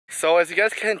So as you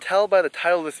guys can tell by the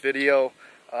title of this video,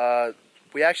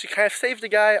 we actually kind of saved a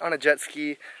guy on a jet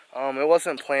ski. It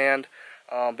wasn't planned.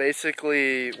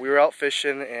 Basically, we were out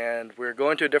fishing and we were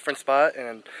going to a different spot,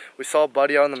 and we saw a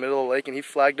buddy out in the middle of the lake, and he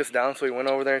flagged us down, so we went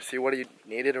over there and see what he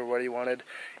needed or what he wanted,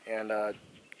 and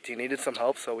he needed some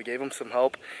help, so we gave him some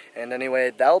help. And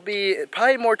anyway, that'll be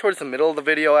probably more towards the middle of the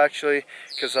video actually,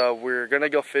 because we're gonna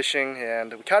go fishing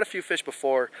and we caught a few fish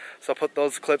before, so I'll put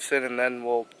those clips in and then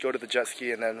we'll go to the jet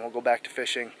ski and then we'll go back to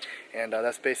fishing, and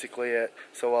that's basically it.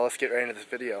 So let's get right into this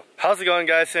video. How's it going,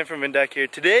 guys? Sam from Vindeck here.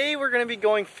 Today we're gonna be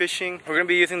going fishing. We're gonna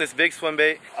be using this big swim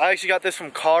bait. I actually got this from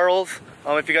Carl's.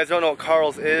 If you guys don't know what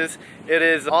Carl's is, it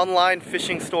is an online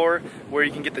fishing store where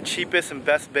you can get the cheapest and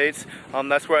best baits.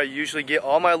 That's where I usually get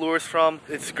all my lures from.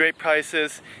 It's great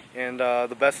prices and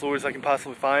the best lures I can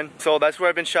possibly find. So that's where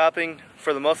I've been shopping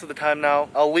for the most of the time now.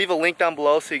 I'll leave a link down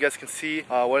below so you guys can see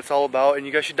what it's all about, and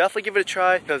you guys should definitely give it a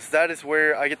try, because that is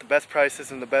where I get the best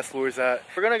prices and the best lures at.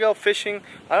 We're gonna go fishing.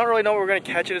 I don't really know where we're gonna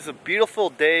catch it. It's a beautiful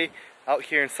day out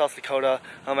here in South Dakota.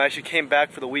 I actually came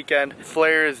back for the weekend.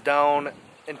 Flair is down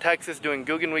in Texas doing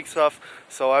Googan Week stuff,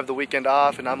 so I have the weekend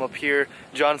off and I'm up here.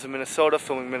 John's in Minnesota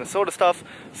filming Minnesota stuff,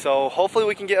 so hopefully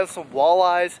we can get some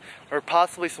walleyes or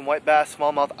possibly some white bass,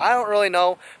 smallmouth. I don't really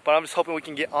know, but I'm just hoping we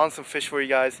can get on some fish for you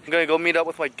guys. I'm gonna go meet up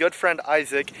with my good friend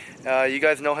Isaac. You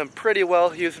guys know him pretty well.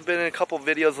 He's been in a couple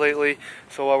videos lately,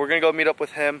 so we're gonna go meet up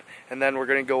with him, and then we're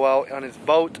gonna go out on his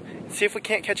boat and see if we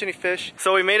can't catch any fish.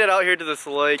 So we made it out here to this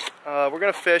lake. We're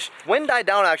gonna fish. Wind died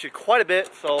down actually quite a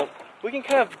bit, so we can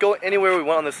kind of go anywhere we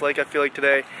want on this lake, I feel like,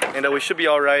 today, and we should be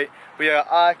all right. We got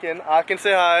Akin. Akin,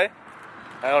 say hi.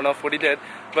 I don't know what he did,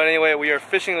 but anyway, we are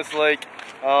fishing this lake.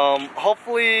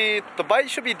 Hopefully the bite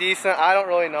should be decent. I don't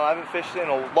really know. I haven't fished it in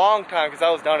a long time because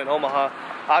I was down in Omaha.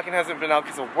 Akin hasn't been out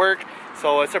because of work,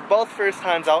 so it's our both first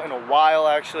times out in a while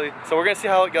actually. So we're gonna see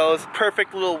how it goes.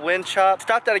 Perfect little wind chop.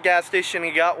 Stopped at a gas station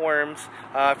and got worms.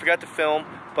 I forgot to film,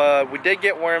 but we did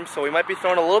get worms, so we might be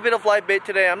throwing a little bit of live bait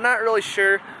today. I'm not really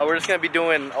sure. We're just gonna be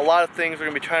doing a lot of things. We're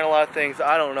gonna be trying a lot of things.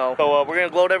 I don't know. So we're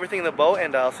gonna load everything in the boat,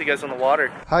 and I'll see you guys on the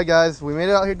water. Hi guys, we made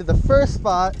it out here to the first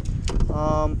spot.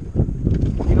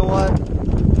 You know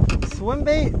what? Swim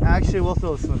bait? Actually, we'll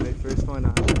throw the swim bait first. Why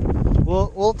not?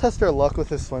 We'll test our luck with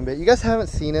this swim bait. You guys haven't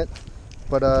seen it,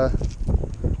 but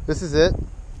this is it.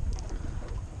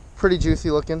 Pretty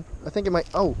juicy looking. I think it might.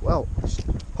 Oh well,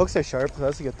 hooks are sharp, so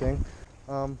that's a good thing.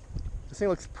 This thing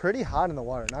looks pretty hot in the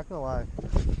water, not gonna lie.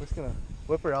 We're just gonna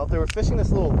whip her out there. We're fishing this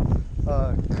little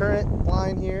current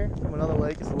line here from another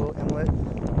lake. It's a little inlet,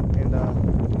 and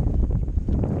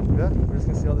yeah, we're just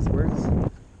gonna see how this works.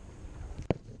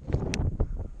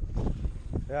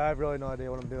 Yeah, I have really no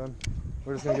idea what I'm doing.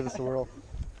 We're just gonna give this a whirl.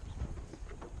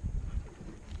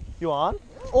 You on?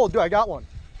 Oh, dude, I got one.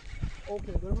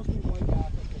 Okay, there must be white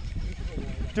bass.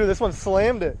 Dude, this one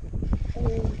slammed it. Oh,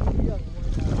 we got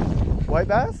White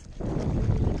bass?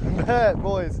 Bet,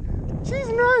 boys. Cheese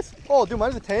and rice. Oh, dude,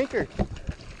 mine's a tanker.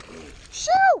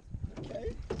 Shoo!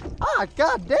 okay. Ah,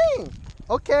 god dang.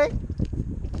 Okay.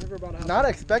 Never about how Not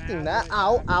expecting that.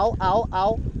 Ow, ow, ow,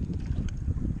 ow.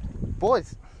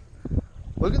 Boys,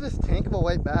 look at this tank of a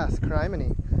white bass.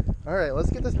 Criminy. Alright, let's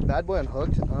get this bad boy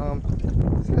unhooked.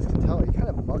 As you guys can tell, he kind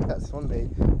of mucked that swim bait.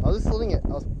 I was just letting it,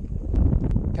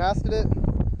 casted it,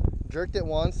 jerked it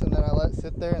once, and then I let it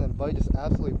sit there, and then Buddy just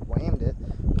absolutely whammed it.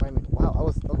 I mean, wow, I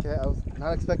was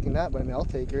not expecting that, but I mean, I'll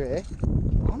take her, eh?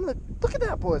 Look at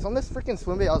that, boys, on this freaking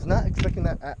swim bait. I was not expecting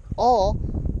that at all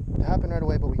to happen right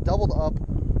away, but we doubled up.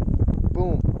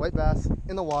 Boom, white bass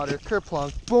in the water,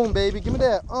 kerplunk. Boom, baby, give me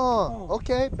that.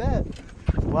 Okay, bet.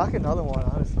 Whack another one,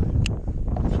 honestly.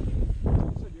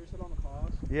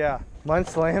 Yeah, mine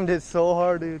slammed it so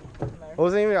hard, dude. I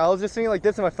was just thinking like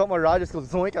this, and I felt my rod just go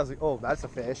zoink. I was like, oh, that's a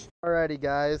fish. Alrighty,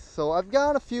 guys. So I've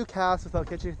got a few casts without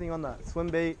catching anything on that swim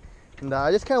bait, and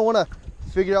I just kind of want to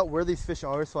figure out where these fish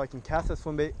are so I can cast that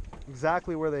swim bait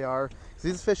exactly where they are. Because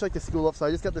these fish like to school up, so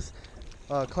I just got this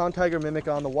clown tiger mimic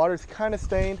on. The water's kind of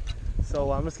stained,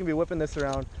 so I'm just gonna be whipping this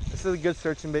around. This is a good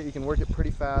searching bait. You can work it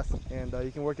pretty fast, and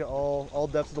you can work it all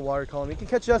depths of the water column. You can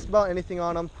catch just about anything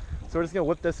on them. So we're just gonna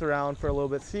whip this around for a little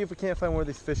bit, see if we can't find where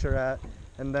these fish are at,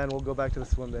 and then we'll go back to the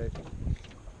swim bait.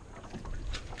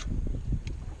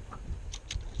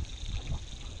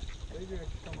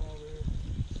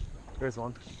 There's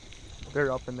one.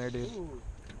 They're up in there, dude.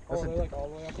 Oh, they're like all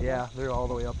the way up in Yeah, they're all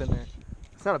the way up in there.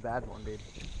 It's not a bad one, dude.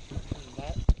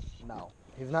 Net? No.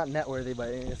 He's not net worthy, but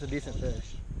it's a decent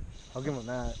fish. I'll give him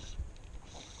that.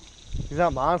 He's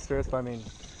not monstrous, but I mean,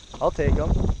 I'll take him.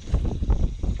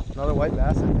 Another white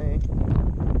bass, I think.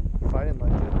 If I didn't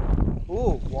like it.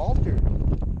 Ooh, Walter.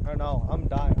 Or no, I'm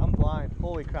dying. I'm blind.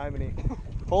 Holy criminy.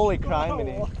 Holy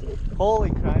criminy. Holy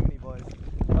criminy, boys.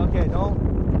 Okay, don't.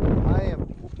 I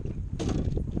am.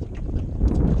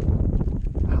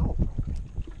 Ow.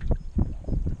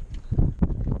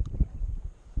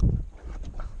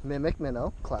 Mimic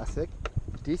minnow, classic.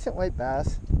 Decent white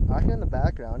bass. Rocking in the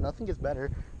background. Nothing gets better.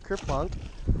 Kerplunk.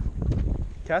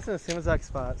 Casting the same exact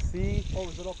spot. See? Oh,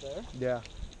 is it up there? Yeah.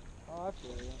 Oh, I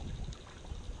feel you.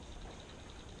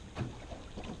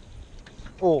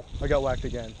 Oh, I got whacked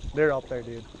again. They're up there,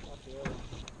 dude. I feel you.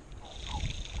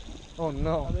 Oh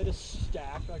no. Are they just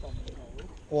stacked like on the nose?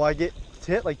 Well, I get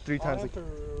hit like 3 times. Or...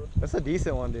 That's a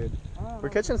decent one, dude. We're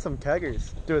catching some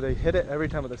keggers. Dude, they hit it every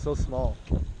time, but they're so small.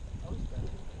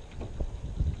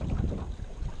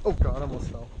 Oh god,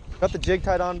 almost fell. Got the jig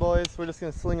tied on, boys. We're just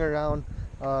gonna sling her around.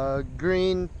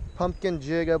 Green pumpkin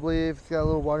jig, I believe. It's got a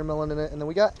little watermelon in it. And then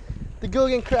we got the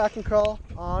Gilligan Crack and Crawl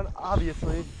on,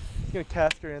 obviously. Just gonna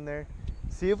cast her in there.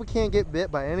 See if we can't get bit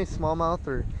by any smallmouth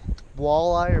or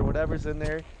walleye or whatever's in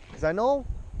there. Because I know,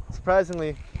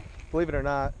 surprisingly, believe it or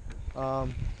not,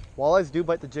 walleyes do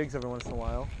bite the jigs every once in a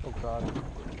while. Oh god.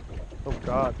 Oh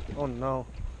god. Oh no.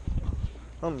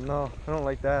 Oh no. I don't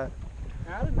like that.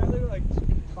 Add another like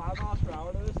 5 miles per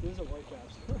hour to this. This is a white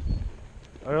bass.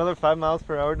 Another 5 miles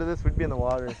per hour to this, we'd be in the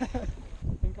water. I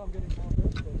think I'm getting more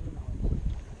fish, but you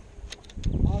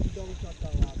know. I'll have to double check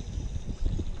that last one.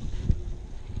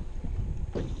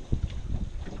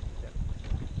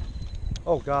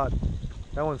 Oh god.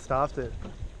 That one stopped it.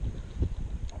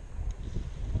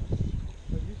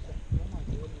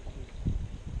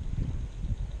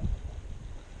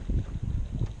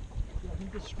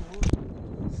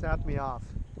 Snapped me off.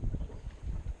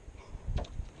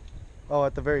 Oh,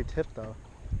 at the very tip though.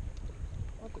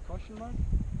 What, the question mark?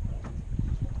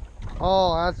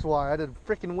 Oh, that's why I did a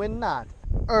freaking win knot.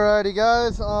 Alrighty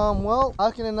guys, well,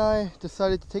 Akin and I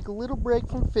decided to take a little break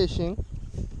from fishing.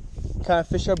 Kind of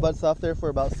fish our butts off there for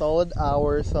about a solid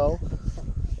hour or so.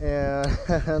 And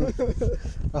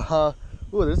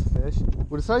ooh, there's a fish.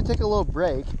 We decided to take a little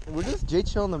break. We're just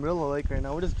J-chill in the middle of the lake right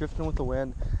now. We're just drifting with the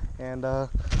wind. And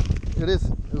it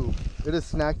is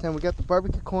snack time. We got the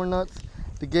barbecue corn nuts,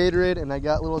 the Gatorade, and I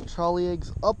got little trolley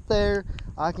eggs up there.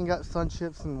 I can got sun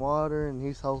chips and water, and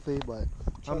he's healthy, but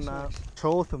I'm not.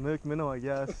 Troll with a milk minnow, I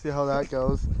guess. See how that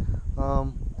goes.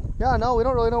 Yeah, no, we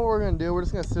don't really know what we're gonna do. We're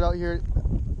just gonna sit out here,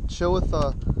 chill with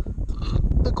the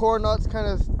corn nuts, kind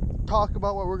of talk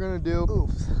about what we're gonna do.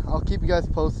 Oops. I'll keep you guys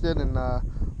posted and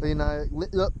let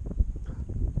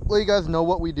you guys know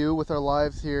what we do with our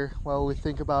lives here while we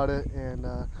think about it. And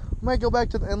we might go back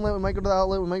to the inlet, we might go to the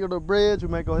outlet, we might go to the bridge, we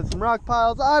might go hit some rock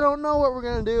piles. I don't know what we're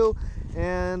gonna do,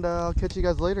 and I'll catch you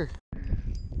guys later.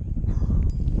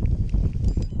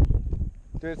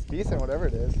 Dude, it's decent, whatever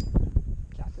it is.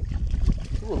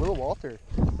 Ooh, a little Walter.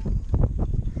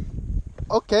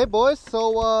 Okay, boys,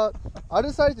 so I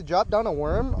decided to drop down a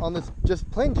worm on this just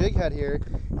plain jig head here,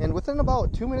 and within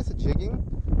about 2 minutes of jigging,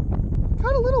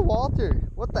 caught a little Walter.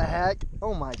 What the heck?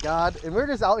 Oh my god. And we're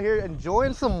just out here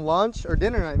enjoying some lunch, or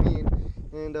dinner I mean,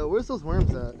 and where's those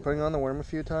worms at? Putting on the worm a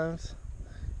few times,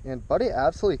 and buddy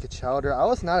absolutely ka-chowed her. I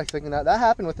was not expecting that. That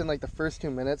happened within like the first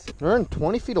 2 minutes. We're in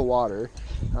 20 feet of water.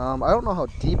 I don't know how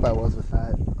deep I was with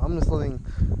that. I'm just letting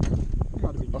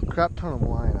a crap ton of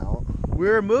line out.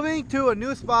 We're moving to a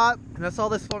new spot, and I saw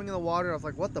this floating in the water. I was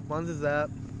like, what the buns is that?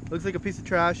 Looks like a piece of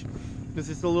trash. This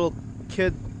is a little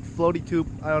kid floaty tube.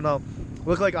 I don't know.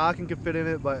 Looked like Akin could fit in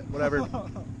it, but whatever.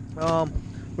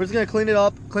 We're just gonna clean it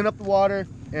up, clean up the water,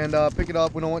 and pick it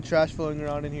up. We don't want trash floating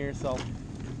around in here, so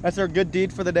that's our good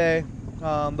deed for the day.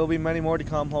 There'll be many more to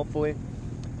come, hopefully.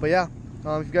 But yeah,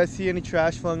 if you guys see any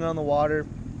trash floating around the water,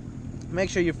 make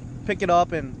sure you pick it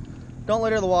up and don't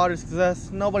litter the waters, because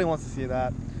nobody wants to see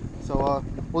that. So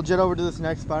we'll jet over to this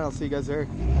next spot, and I'll see you guys there.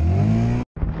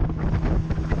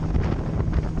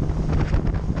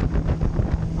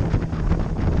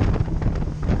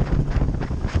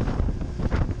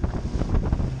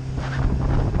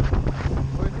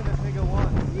 Where's gonna take it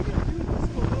one?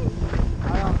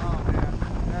 I don't know, man.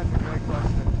 That's a great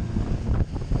question.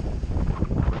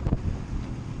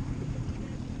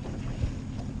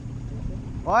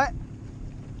 What?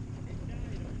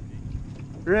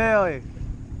 Really?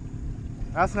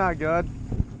 That's not good.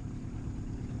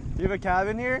 You have a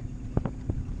cabin here?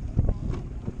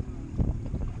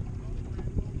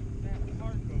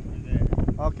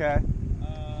 Okay. And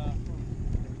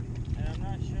I'm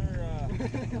not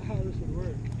sure how this would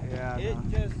work. Yeah. it No.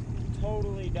 just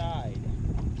totally died.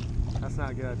 That's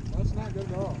not good. That's not good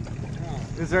at all. No.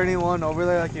 Is there anyone over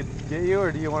there that could get you,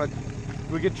 or do you want to?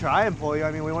 We could try and pull you.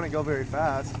 I mean, we wouldn't go very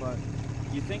fast, but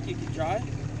You think you could try?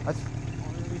 I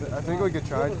think we could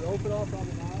try. Rope it off,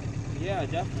 probably not. Yeah,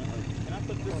 definitely. Can I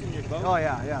put this in your boat? Oh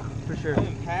yeah, for sure. I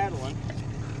am paddling.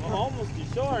 Well, almost to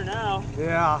shore now.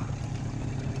 Yeah.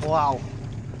 Wow.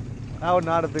 That would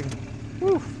not have been.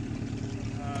 Whew.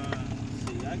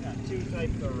 Let's see, I got 2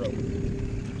 types of rope.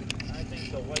 I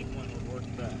think the white one would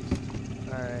work best.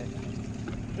 All right.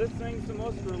 This thing's the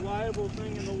most reliable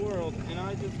thing in the world, and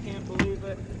I just can't believe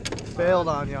it. Failed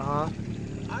on you, huh?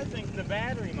 I think the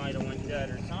battery might have went dead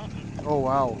or something. Oh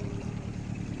wow.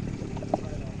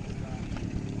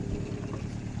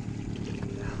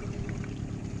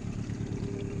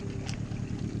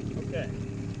 Okay.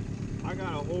 I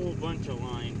got a whole bunch of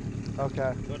line,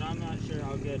 Okay. but I'm not sure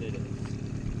how good it is.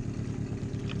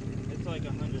 It's like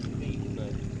 100 feet, but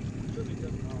should be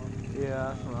good enough.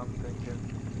 Yeah, that's what I'm thinking.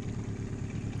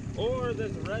 Or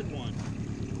this red one.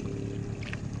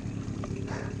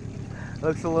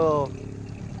 Looks a little.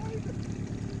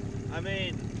 I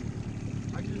mean,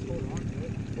 I can just hold on to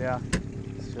it. Yeah.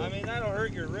 I mean that'll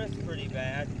hurt your wrist pretty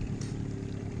bad.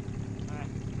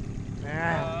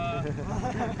 How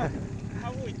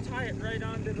about we tie it right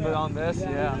onto the But on this,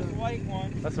 yeah. this white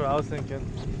one? That's what I was thinking.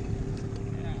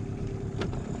 Yeah.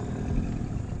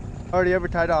 Already ever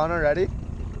tied on already?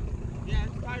 Yeah,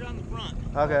 it's tied on the front.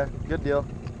 Okay, good deal.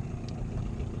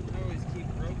 I always keep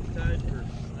ropes tied for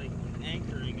like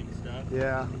anchoring and stuff.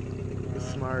 Yeah,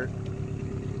 smart.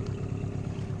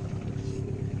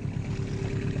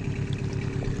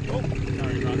 Oh,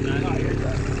 sorry about that. No, you're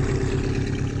good.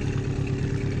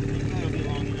 Think that'll be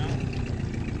long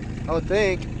enough. I would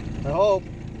think. I hope.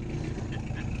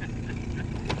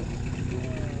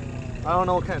 I don't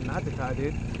know what kind of knot to tie,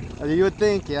 dude. You would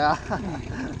think, yeah.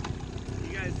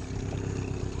 You guys,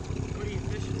 what are you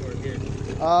fishing for here?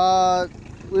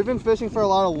 We've been fishing for a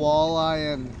lot of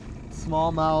walleye and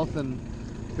smallmouth, and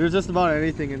there's just about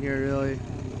anything in here, really.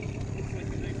 Looks like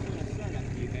a nice little setup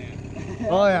you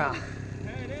have. Oh yeah,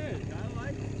 Hey, it is. I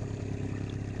like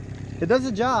it. it does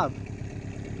the job.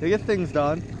 They get things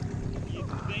done. You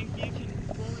think you can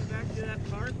pull me back to that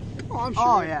park? Oh, I'm sure.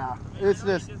 Oh yeah, I mean, it's I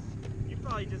know just. you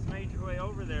probably just made your way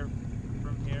over there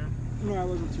from here. No, I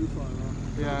wasn't too far off.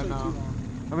 Yeah, It won't take no. too long.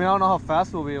 I mean, I don't know how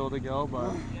fast we'll be able to go,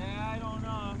 but Yeah, I don't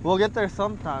know. we'll get there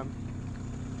sometime.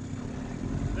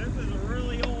 This is a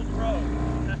really old road.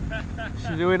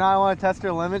 Do we not want to test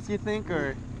our limits, you think,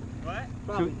 or? What?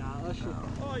 Probably not. Let's just.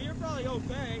 Oh, you're probably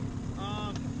okay.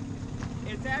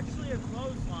 It's actually a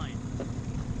clothesline.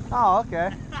 Oh,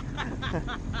 okay. I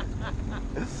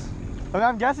mean,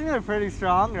 I'm guessing they're pretty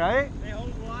strong, right? They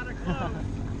hold a lot of clothes.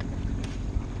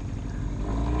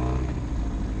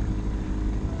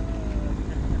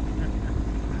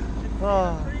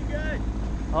 Oh, Pretty good.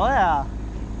 oh yeah.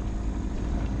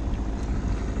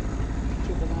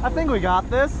 I think we got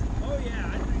this. Oh yeah,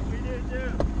 I think we do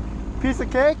too. Piece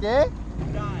of cake, eh?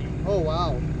 Dying. Oh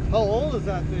wow. How old is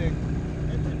that thing?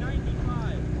 It's a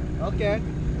 95. Okay.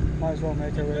 Might as well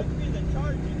make it It with. could be the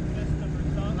charging system or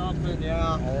something. Nothing,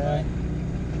 yeah. Alright.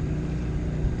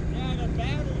 Yeah, the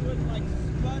battery would like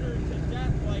sputter to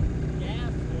death like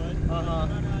gas would. When Uh-huh.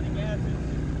 you run out of gas,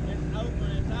 it's out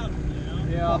when it's out, you know?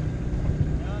 Yeah. Yeah.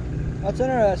 That's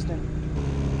interesting.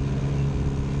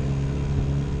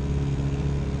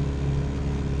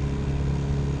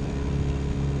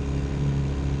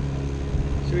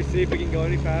 Should we see if we can go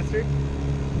any faster?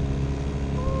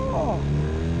 Oh.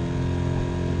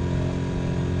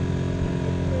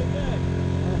 Pretty good.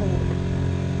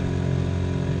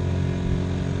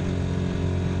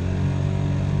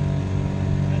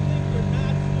 I think your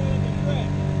knot's doing the trick.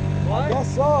 I guess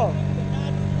so. The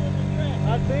knot's doing the trick.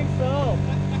 I think so.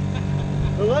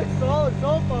 It looks solid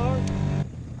so far.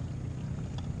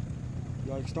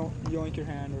 Yikes, don't yoink your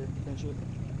hand or pinch it.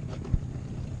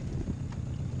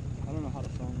 I don't know how to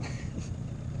film this.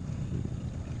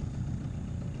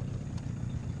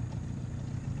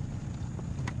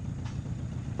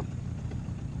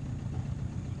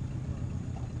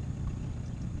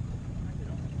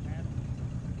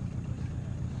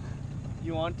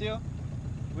 You want to?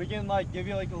 We can like give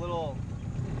you like a little.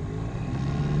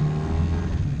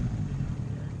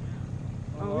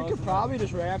 We could probably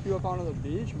just ramp you up onto the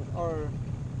beach, or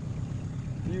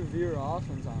you veer off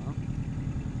in time.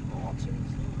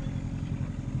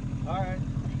 All right.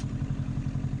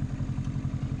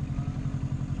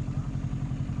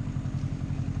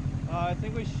 I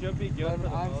think we should be good for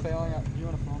the I'm most failing part. at. You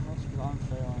want to film this? Because I'm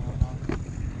failing right now.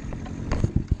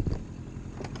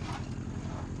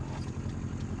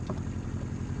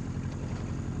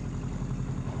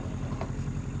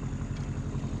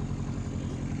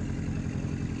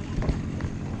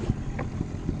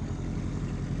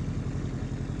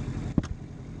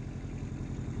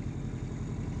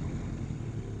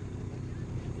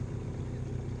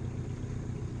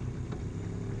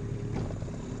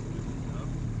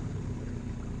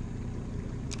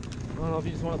 don't know if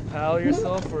you just want to paddle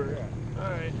yourself or. Yeah.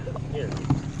 Alright. Here.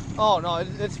 Oh, no,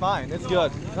 it's fine. It's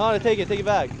good. No, take it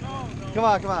back. No, no. Come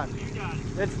on, come on. You got it.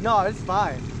 It's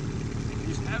fine.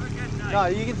 Just have a good night. No,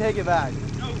 you can take it back.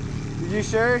 No. You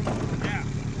sure? Yeah.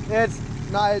 It's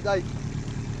not like.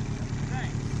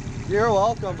 Thanks. You're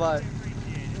welcome, but.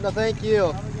 Appreciate it. No, thank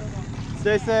you.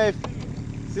 Stay safe.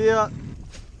 See ya.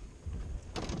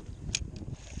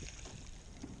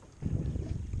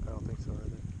 I don't think so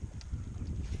either.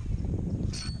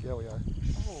 Yeah, we are.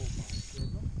 Oh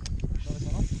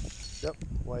my goodness. Yep,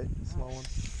 white, small one.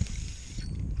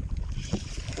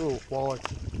 Ooh, wallet.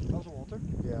 That was a Walter?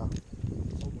 Yeah.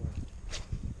 Oh boy.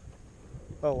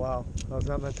 Oh wow, I was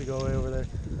not meant to go way over there.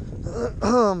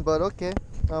 But okay,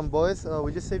 boys,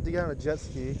 we just saved a guy on a jet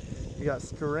ski. He got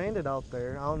stranded out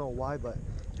there. I don't know why, but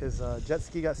his jet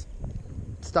ski got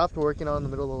stopped working out in the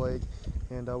middle of the lake,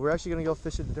 and we're actually gonna go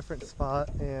fish at a different spot.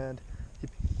 And he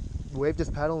waved his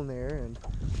paddle in the air, and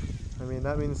I mean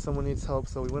that means someone needs help.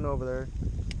 So we went over there,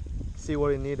 see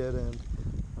what he needed, and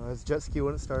his jet ski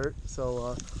wouldn't start.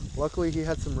 So luckily he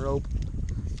had some rope.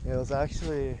 It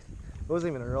wasn't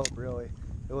even a rope really.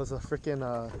 It was a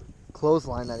freaking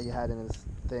clothesline that he had in his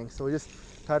thing. So we just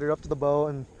tied her up to the boat,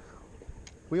 and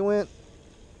we went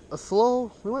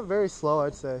very slow,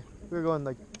 I'd say. We were going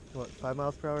like, what, 5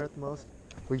 miles per hour at the most.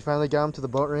 We finally got him to the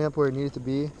boat ramp where he needed to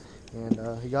be,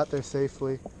 and he got there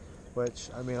safely, which,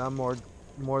 I mean, I'm more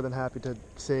than happy to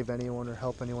save anyone or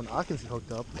help anyone I can see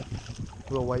hooked up.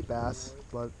 Little white bass,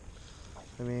 but,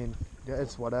 I mean, yeah,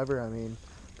 it's whatever. I mean,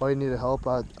 if I needed help,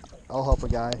 I'll help a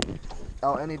guy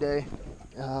out any day.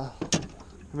 I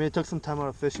mean, it took some time out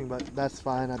of fishing, but that's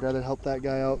fine. I'd rather help that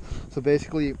guy out. So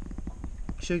basically,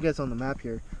 show you guys on the map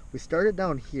here. We started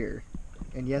down here,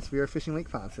 and yes, we are fishing Lake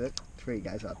Poncet for you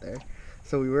guys out there.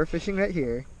 So we were fishing right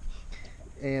here,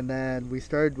 and then we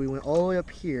went all the way up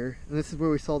here, and this is where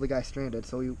we saw the guy stranded.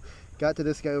 So we got to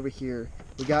this guy over here,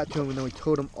 we got to him, and then we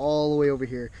towed him all the way over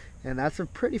here. And that's a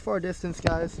pretty far distance,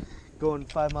 guys, going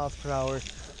 5 miles per hour.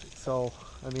 So,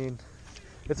 I mean,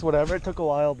 it's whatever. It took a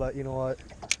while, but you know what?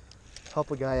 Help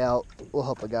a guy out, we'll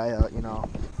help a guy out, you know.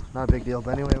 Not a big deal.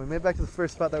 But anyway, we made it back to the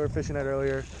first spot that we were fishing at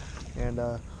earlier, and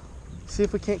see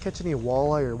if we can't catch any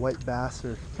walleye or white bass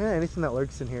or kind of anything that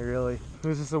lurks in here, really. It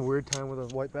was just a weird time with a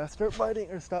white bass stop biting,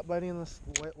 and the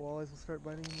white walleyes will start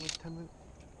biting in like 10 minutes.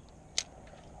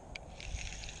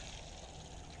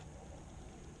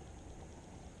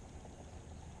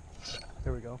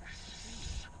 There we go.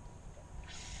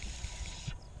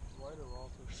 White or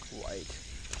Walter? White.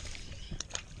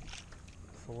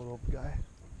 It's a little guy.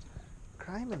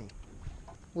 Criminy.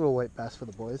 Little white bass for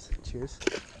the boys. Cheers.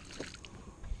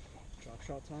 Drop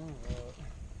shot time?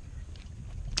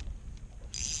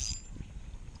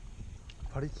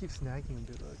 How do you keep snagging him,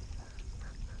 dude? Look.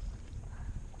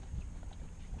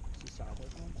 Is he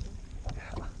sideways one too?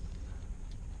 Yeah.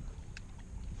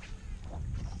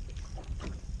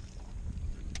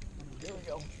 There we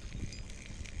go.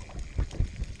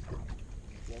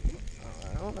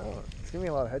 I don't know. It's giving me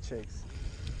a lot of head shakes.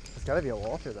 It's gotta be a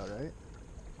Walter though, right?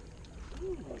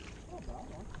 Ooh, not bad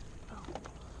one.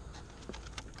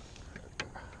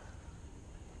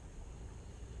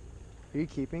 Are you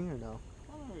keeping or no?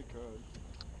 I think we could.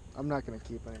 I'm not gonna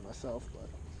keep any myself,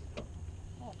 but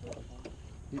Oh, good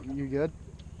one. you good?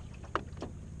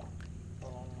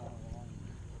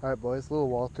 Alright boys, little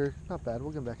Walter. Not bad,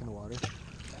 we'll get him back in the water.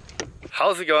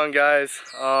 How's it going, guys?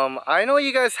 I know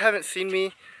you guys haven't seen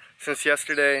me since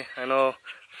yesterday. I know it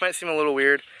might seem a little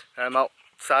weird. I'm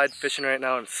outside fishing right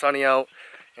now and it's sunny out.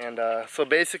 And so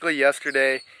basically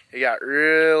yesterday it got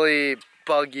really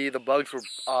buggy. The bugs were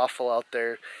awful out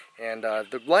there. And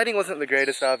the lighting wasn't the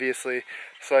greatest, obviously.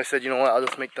 So I said, you know what, I'll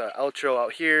just make the outro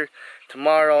out here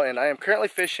tomorrow. And I am currently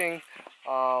fishing.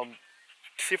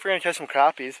 See if we're gonna catch some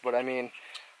crappies, but I mean,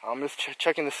 I'm just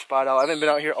checking this spot out. I haven't been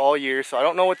out here all year, so I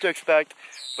don't know what to expect.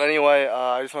 But anyway,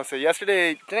 I just want to say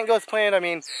yesterday didn't go as planned. I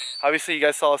mean, obviously you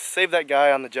guys saw us save that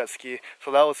guy on the jet ski, so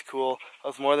that was cool. I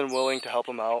was more than willing to help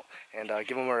him out and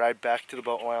give him a ride back to the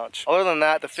boat launch. Other than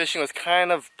that, the fishing was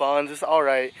kind of buns. It's all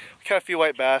right. We caught a few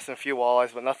white bass and a few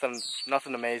walleyes, but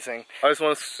nothing amazing. I just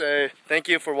want to say thank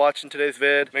you for watching today's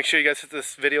vid. Make sure you guys hit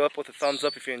this video up with a thumbs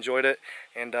up if you enjoyed it,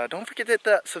 and don't forget to hit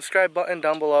that subscribe button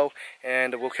down below.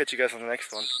 And we'll catch you guys on the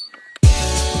next one.